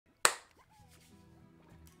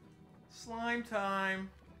Slime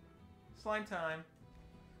time. Slime time.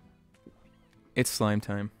 It's slime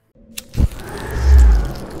time.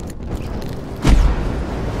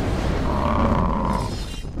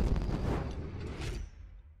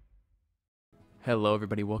 Hello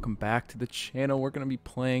everybody, welcome back to the channel. We're going to be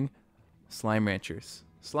playing Slime Ranchers.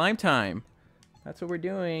 Slime time! That's what we're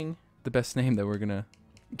doing. The best name that we're going to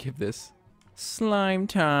give this. Slime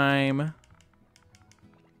time!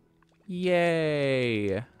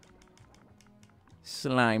 Yay!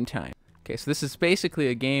 Slime time. Okay, so this is basically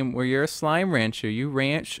a game where you're a slime rancher. You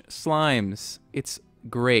ranch slimes. It's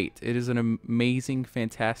great. It is an amazing,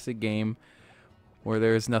 fantastic game where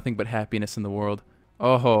there is nothing but happiness in the world.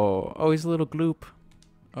 Oh, he's a little gloop.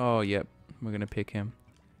 Oh, yep. We're gonna pick him.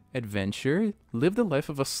 Adventure. Live the life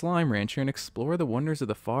of a slime rancher and explore the wonders of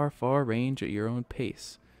the far, far range at your own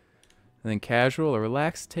pace. And then casual or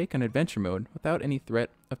relaxed take on adventure mode without any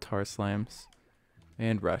threat of tar slimes.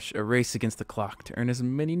 And rush. A race against the clock to earn as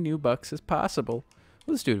many new bucks as possible.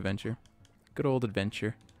 Let's do adventure. Good old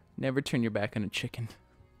adventure. Never turn your back on a chicken.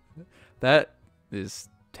 That is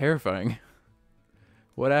terrifying.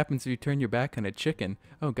 What happens if you turn your back on a chicken?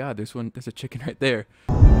 Oh god, there's a chicken right there.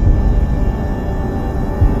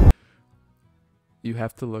 You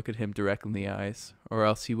have to look at him directly in the eyes, or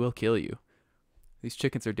else he will kill you. These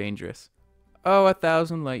chickens are dangerous. Oh,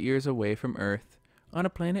 1,000 light years away from Earth, on a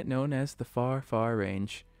planet known as the Far, Far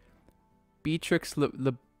Range, Beatrix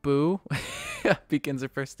LeBou begins her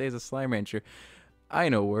first day as a slime rancher. I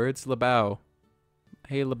know words. LeBou.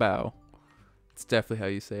 Hey, LeBou. It's definitely how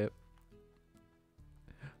you say it.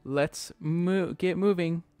 Let's get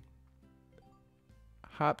moving.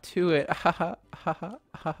 Hop to it. Ha ha ha ha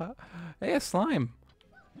ha ha. Hey, a slime.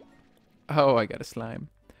 Oh, I got a slime.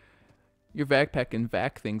 Your backpack can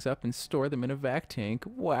vac things up and store them in a vac tank.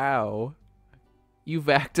 Wow. You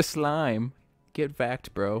vacked a slime. Get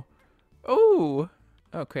vacked, bro. Oh.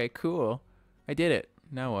 Okay, cool. I did it.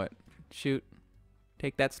 Now what? Shoot.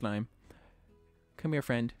 Take that slime. Come here,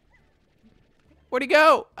 friend. Where'd he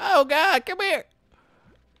go? Oh, God, come here.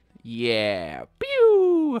 Yeah.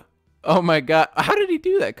 Pew! Oh my god. How did he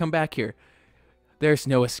do that? Come back here. There's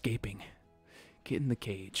no escaping. Get in the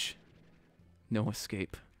cage. No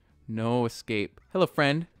escape. No escape. Hello,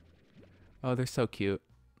 friend. Oh, they're so cute.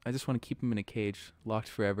 I just want to keep them in a cage. Locked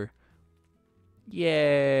forever.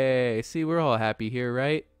 Yay. See, we're all happy here,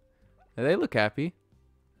 right? They look happy.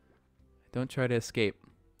 Don't try to escape.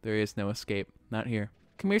 There is no escape. Not here.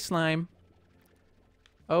 Come here, slime.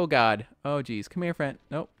 Oh, God. Oh, geez. Come here, friend.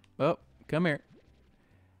 Nope. Oh, come here.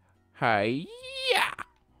 Hi. Yeah.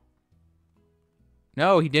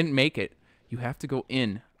 No, he didn't make it. You have to go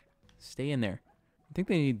in. Stay in there. I think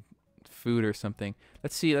they need food or something.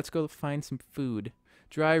 Let's see. Let's go find some food.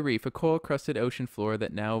 Dry reef, a coral-crusted ocean floor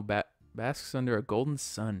that now basks under a golden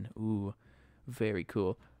sun. Ooh, very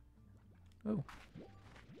cool. Oh.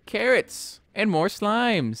 Carrots and more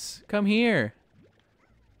slimes. Come here.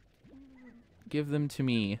 Give them to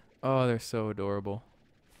me. Oh, they're so adorable.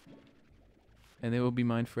 And they will be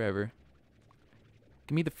mine forever.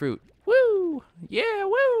 Give me the fruit. Woo! Yeah,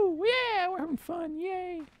 woo! Yeah, we're having fun.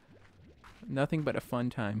 Yay! Nothing but a fun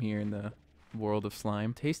time here in the world of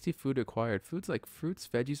slime. Tasty food acquired. Foods like fruits,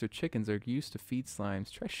 veggies, or chickens are used to feed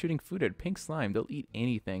slimes. Try shooting food at pink slime. They'll eat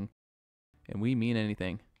anything. And we mean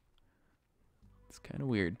anything. It's kind of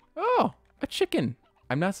weird. Oh! A chicken!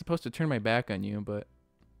 I'm not supposed to turn my back on you, but...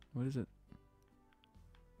 What is it?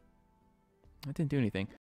 I didn't do anything.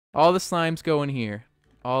 All the slimes go in here.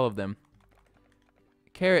 All of them.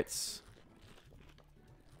 Carrots.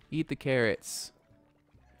 Eat the carrots.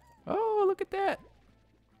 Oh, look at that.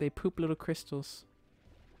 They poop little crystals.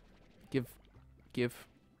 Give.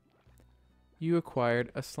 You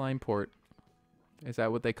acquired a slime port. Is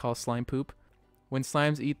that what they call slime poop? When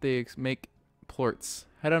slimes eat, they make plorts.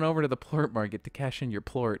 Head on over to the plort market to cash in your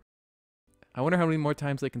plort. I wonder how many more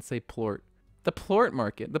times they can say plort. The plort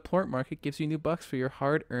market. The plort market gives you new bucks for your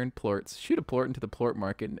hard-earned plorts. Shoot a plort into the plort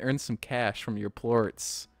market and earn some cash from your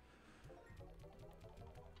plorts.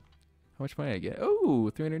 How much money did I get? Oh,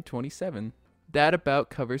 327. That about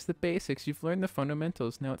covers the basics. You've learned the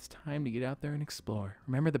fundamentals. Now it's time to get out there and explore.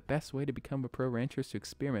 Remember, the best way to become a pro rancher is to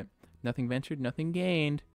experiment. Nothing ventured, nothing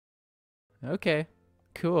gained. Okay,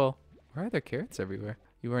 cool. Why are there carrots everywhere?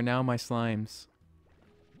 You are now my slimes.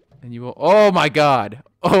 And you will... Oh, my God.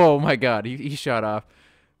 Oh, my God. He shot off.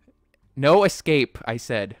 No escape, I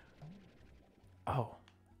said. Oh.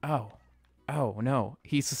 Oh. Oh, no.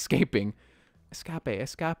 He's escaping. Escape.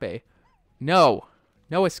 Escape. No.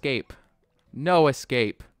 No escape. No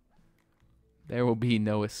escape. There will be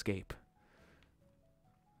no escape.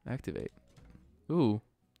 Activate. Ooh.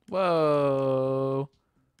 Whoa.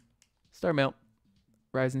 Star Mail.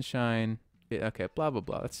 Rise and shine. Yeah, okay, blah, blah,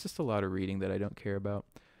 blah. That's just a lot of reading that I don't care about.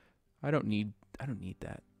 I don't need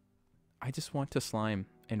that. I just want to slime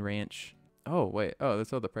and ranch. Oh, wait. Oh,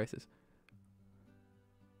 that's all the prices.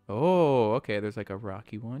 Oh, okay. There's like a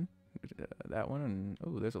rocky one. That one. And,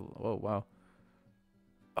 oh, there's a... Oh, wow.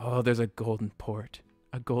 Oh, there's a golden port.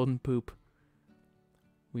 A golden poop.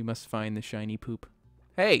 We must find the shiny poop.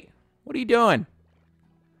 Hey, what are you doing?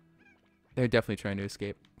 They're definitely trying to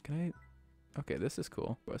escape. Can I... Okay, this is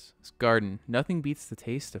cool. This garden. Nothing beats the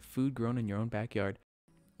taste of food grown in your own backyard.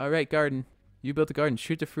 All right, garden. You built a garden.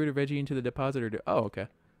 Shoot the fruit or veggie into the depositor. Oh, okay.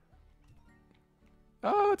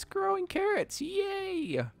 Oh, it's growing carrots.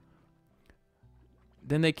 Yay!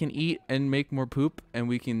 Then they can eat and make more poop, and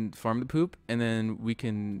we can farm the poop, and then we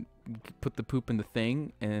can put the poop in the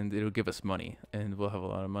thing, and it'll give us money. And we'll have a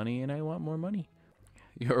lot of money, and I want more money.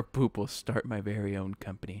 Your poop will start my very own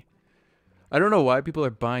company. I don't know why people are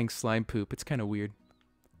buying slime poop. It's kind of weird.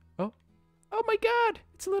 Oh. Oh my god!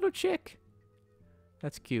 It's a little chick.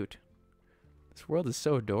 That's cute. This world is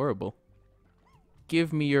so adorable.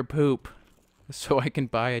 Give me your poop so I can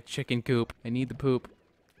buy a chicken coop. I need the poop.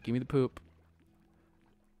 Give me the poop.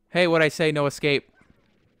 Hey, what'd I say? No escape.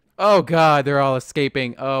 Oh god, they're all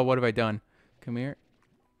escaping. Oh, what have I done? Come here.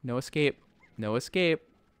 No escape. No escape.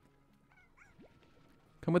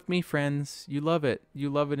 Come with me, friends. You love it. You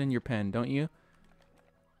love it in your pen, don't you?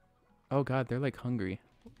 Oh god, they're like hungry.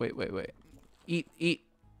 Wait, wait, wait. Eat, eat,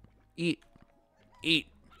 eat, eat.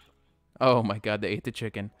 Oh my god, they ate the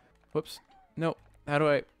chicken. Whoops. Nope. How do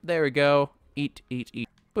I... There we go. Eat, eat, eat.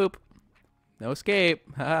 Poop. No escape.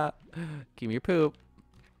 Haha. Give me your poop.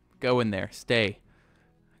 Go in there. Stay.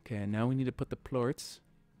 Okay, now we need to put the plorts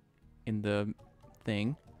in the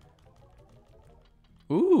thing.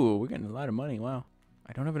 Ooh, we're getting a lot of money. Wow.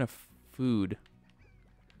 I don't have enough food.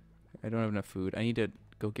 I don't have enough food. I need to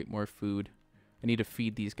go get more food. I need to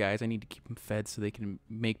feed these guys. I need to keep them fed so they can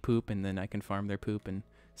make poop, and then I can farm their poop and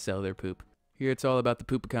sell their poop. Here it's all about the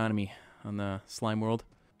poop economy on the slime world.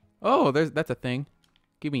 Oh, that's a thing.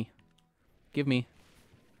 Give me. Give me.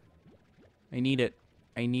 I need it.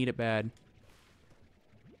 I need it bad.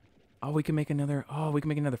 Oh, we can make another... Oh, we can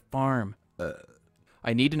make another farm.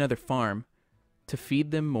 I need another farm to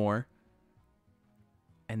feed them more.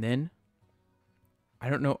 And then... I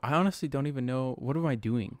don't know. I honestly don't even know. What am I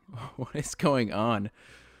doing? What is going on?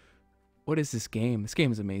 What is this game? This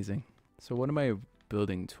game is amazing. So what am I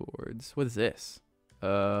building towards? What is this?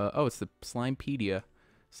 Oh, it's the Slimepedia.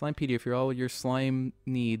 Slimepedia for all your slime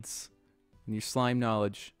needs and your slime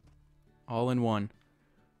knowledge. All in one.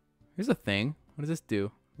 Here's a thing. What does this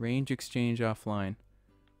do? Range exchange offline.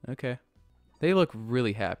 Okay. They look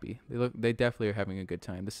really happy. They definitely are having a good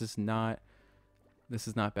time. This is not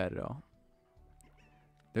bad at all.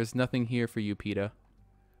 There's nothing here for you, PETA.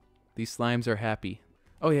 These slimes are happy.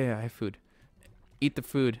 Oh yeah, I have food. Eat the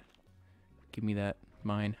food. Give me that.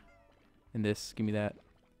 Mine. And this. Give me that.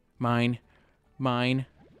 Mine. Mine.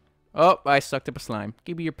 Oh, I sucked up a slime.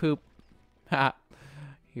 Give me your poop. Ha.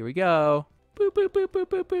 Here we go. Boop, boop, boop, boop,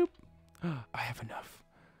 boop, boop. I have enough.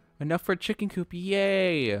 Enough for a chicken coop.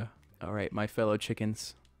 Yay. All right, my fellow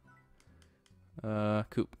chickens.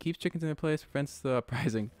 Coop. Keeps chickens in their place. Prevents the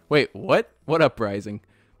uprising. Wait, what? What uprising?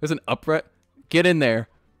 There's an uprising? Get in there.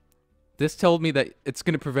 This told me that it's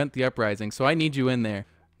going to prevent the uprising, so I need you in there.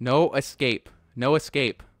 No escape. No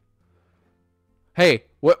escape. Hey,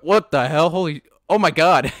 what the hell? Holy... Oh my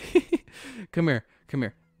god. Come here. Come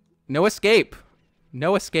here. No escape.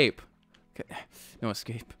 No escape. Okay. No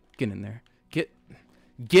escape. Get in there.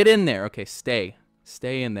 Get in there. Okay, stay.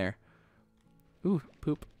 Stay in there. Ooh,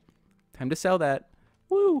 poop. Time to sell that.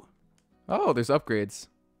 Woo. Oh, there's upgrades.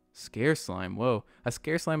 Scare slime. Whoa. A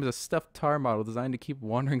scare slime is a stuffed tar model designed to keep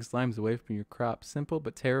wandering slimes away from your crop. Simple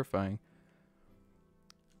but terrifying.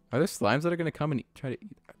 Are there slimes that are going to come and try to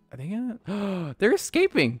eat? Are they going to... They're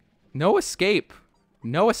escaping. No escape.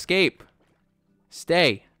 No escape.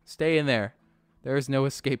 Stay. Stay in there. There is no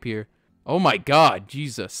escape here. Oh my god.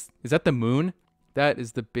 Jesus. Is that the moon? That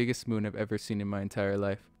is the biggest moon I've ever seen in my entire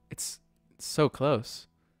life. It's so close.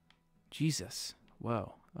 Jesus.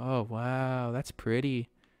 Whoa. Oh, wow. That's pretty.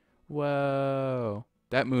 Whoa.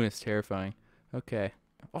 That moon is terrifying. Okay.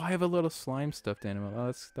 Oh, I have a little slime stuffed animal.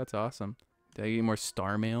 Oh, that's awesome. Did I get more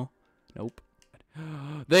star mail? Nope.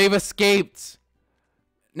 They've escaped!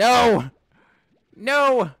 No!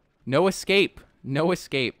 No! No escape. No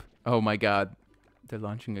escape. Oh my god. They're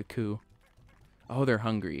launching a coup. Oh, they're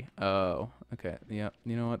hungry. Oh, okay. Yep.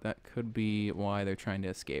 You know what? That could be why they're trying to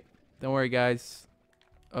escape. Don't worry, guys.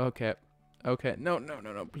 Okay. Okay. No, no,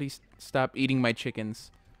 no, no. Please stop eating my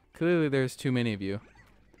chickens. Clearly, there's too many of you.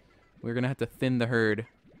 We're going to have to thin the herd.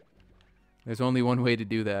 There's only one way to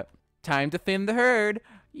do that. Time to thin the herd.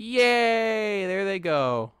 Yay! There they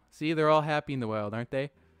go. See, they're all happy in the wild, aren't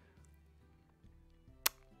they?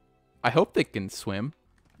 I hope they can swim.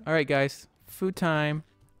 All right, guys. Food time.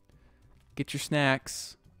 Get your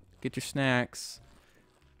snacks. Get your snacks.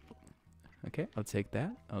 Okay, I'll take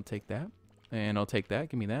that. I'll take that. And I'll take that.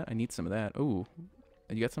 Give me that. I need some of that. Ooh.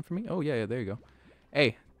 You got some for me? Oh, yeah, there you go.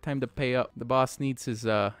 Hey, time to pay up. The boss needs his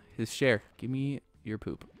share. Give me your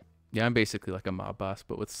poop. Yeah, I'm basically like a mob boss,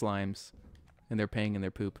 but with slimes. And they're paying in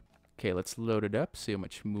their poop. Okay, let's load it up. See how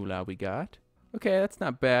much moolah we got. Okay, that's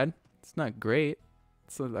not bad. It's not great.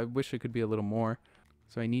 So I wish it could be a little more.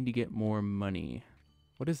 So I need to get more money.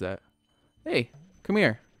 What is that? Hey, come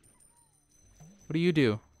here. What do you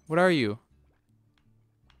do? What are you?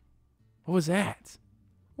 What was that?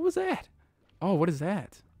 What was that? Oh, what is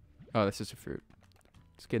that? Oh, that's just a fruit.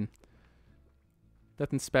 Just kidding.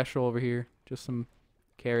 Nothing special over here. Just some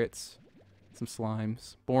carrots, some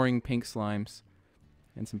slimes. Boring pink slimes.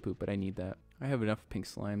 And some poop, but I need that. I have enough pink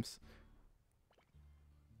slimes.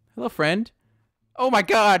 Hello, friend. Oh my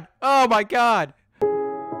god! Oh my god!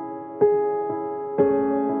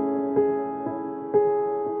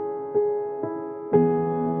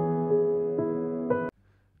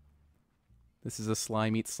 This is a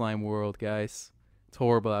slime eat slime world, guys. It's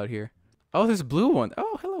horrible out here. Oh, there's a blue one.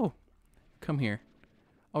 Oh, hello. Come here.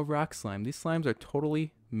 Oh, rock slime. These slimes are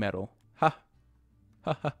totally metal. Ha.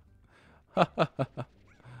 Ha ha. Ha ha ha.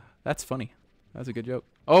 That's funny. That's a good joke.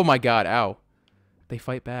 Oh my god, ow. They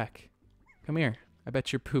fight back. Come here. I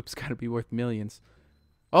bet your poop's gotta be worth millions.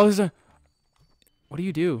 Oh, there's a... What do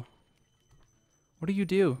you do? What do you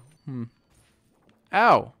do?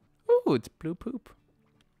 Ow. Ooh, it's blue poop.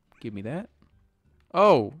 Give me that.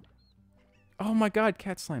 Oh. Oh my god,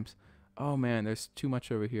 cat slimes. Oh man, there's too much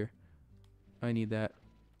over here. I need that.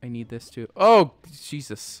 I need this too. Oh,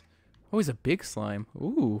 Jesus. Oh, he's a big slime.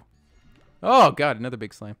 Ooh. Oh god, another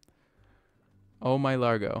big slime. Oh my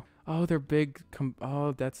Largo. Oh, they're big.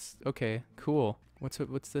 Oh, that's okay. Cool.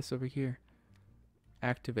 What's this over here?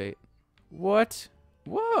 Activate. What?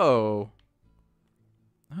 Whoa.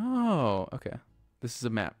 Oh, okay. This is a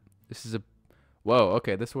map. This is a... Whoa,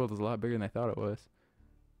 okay. This world is a lot bigger than I thought it was.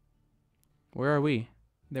 Where are we?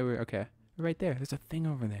 There we are. Okay. Right there. There's a thing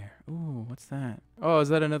over there. Ooh, what's that? Oh, is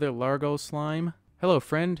that another Largo slime? Hello,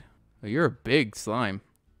 friend. Oh, you're a big slime.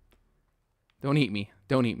 Don't eat me.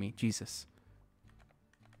 Don't eat me. Jesus.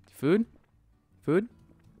 Food? Food?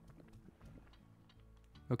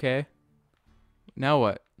 Okay. Now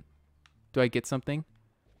what? Do I get something?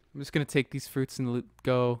 I'm just gonna take these fruits and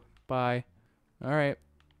go. Bye. Alright.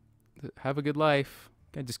 Have a good life.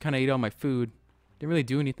 I just kind of ate all my food. Didn't really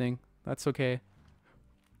do anything. That's okay.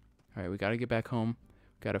 Alright, we gotta get back home.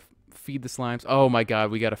 Gotta feed the slimes. Oh my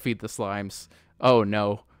god, we gotta feed the slimes. Oh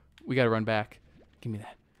no. We gotta run back. Give me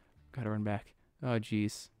that. Gotta run back. Oh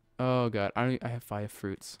jeez. Oh god. I have 5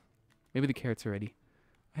 fruits. Maybe the carrots are ready.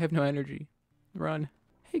 I have no energy. Run.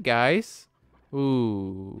 Hey guys.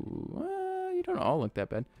 Ooh. You don't all look that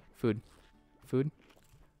bad. Food. Food.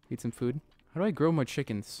 Need some food. How do I grow more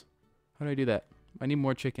chickens? How do I do that? I need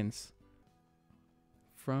more chickens.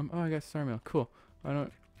 Oh, I got star meal. Cool. I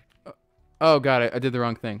don't... Oh god, I did the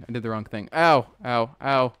wrong thing. I did the wrong thing. Ow. Ow.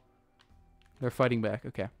 Ow. They're fighting back.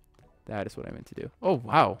 Okay. That is what I meant to do. Oh,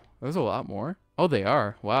 wow. There's a lot more. Oh, they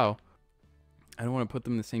are. Wow. I don't want to put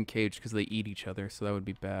them in the same cage because they eat each other, so that would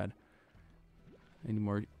be bad. Any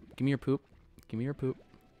more? Give me your poop. Give me your poop.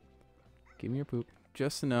 Give me your poop.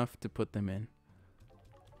 Just enough to put them in.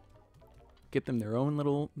 Get them their own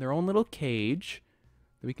little cage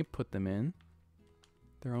that we can put them in.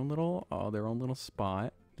 Their own little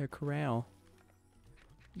spot. Their corral.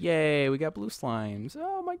 Yay, we got blue slimes.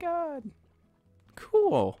 Oh my god.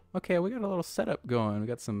 Cool. Okay, we got a little setup going. We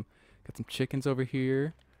got some chickens over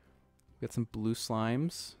here. We got some blue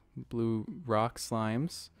slimes, blue rock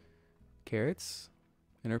slimes, carrots,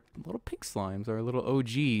 and our little pink slimes, our little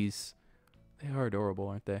OGs. They are adorable,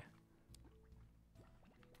 aren't they?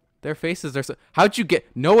 Their faces are so... How'd you get...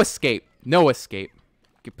 No escape. No escape.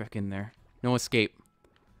 Get back in there. No escape.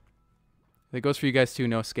 That goes for you guys too.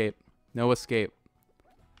 No escape. No escape.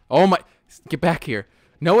 Oh my... Get back here.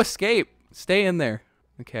 No escape. Stay in there.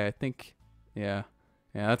 Okay, I think... Yeah.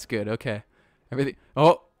 Yeah, that's good. Okay. Everything...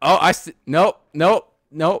 Oh, I see... Nope. Nope.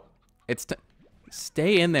 Nope. It's...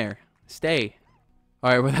 Stay in there. Stay.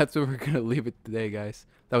 Alright, well, that's where we're going to leave it today, guys.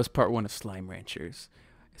 That was part 1 of Slime Ranchers.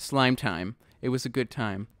 Slime time. It was a good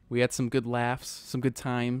time. We had some good laughs, some good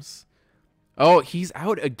times. Oh, he's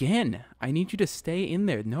out again. I need you to stay in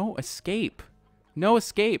there. No escape. No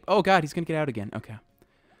escape. Oh, God, he's going to get out again. Okay.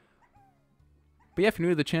 But yeah, if you're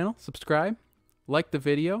new to the channel, subscribe. like the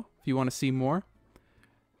video if you want to see more.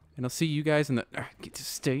 And I'll see you guys in the... Get to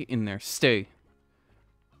stay in there. Stay.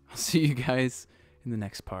 I'll see you guys in the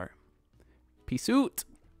next part. Peace out.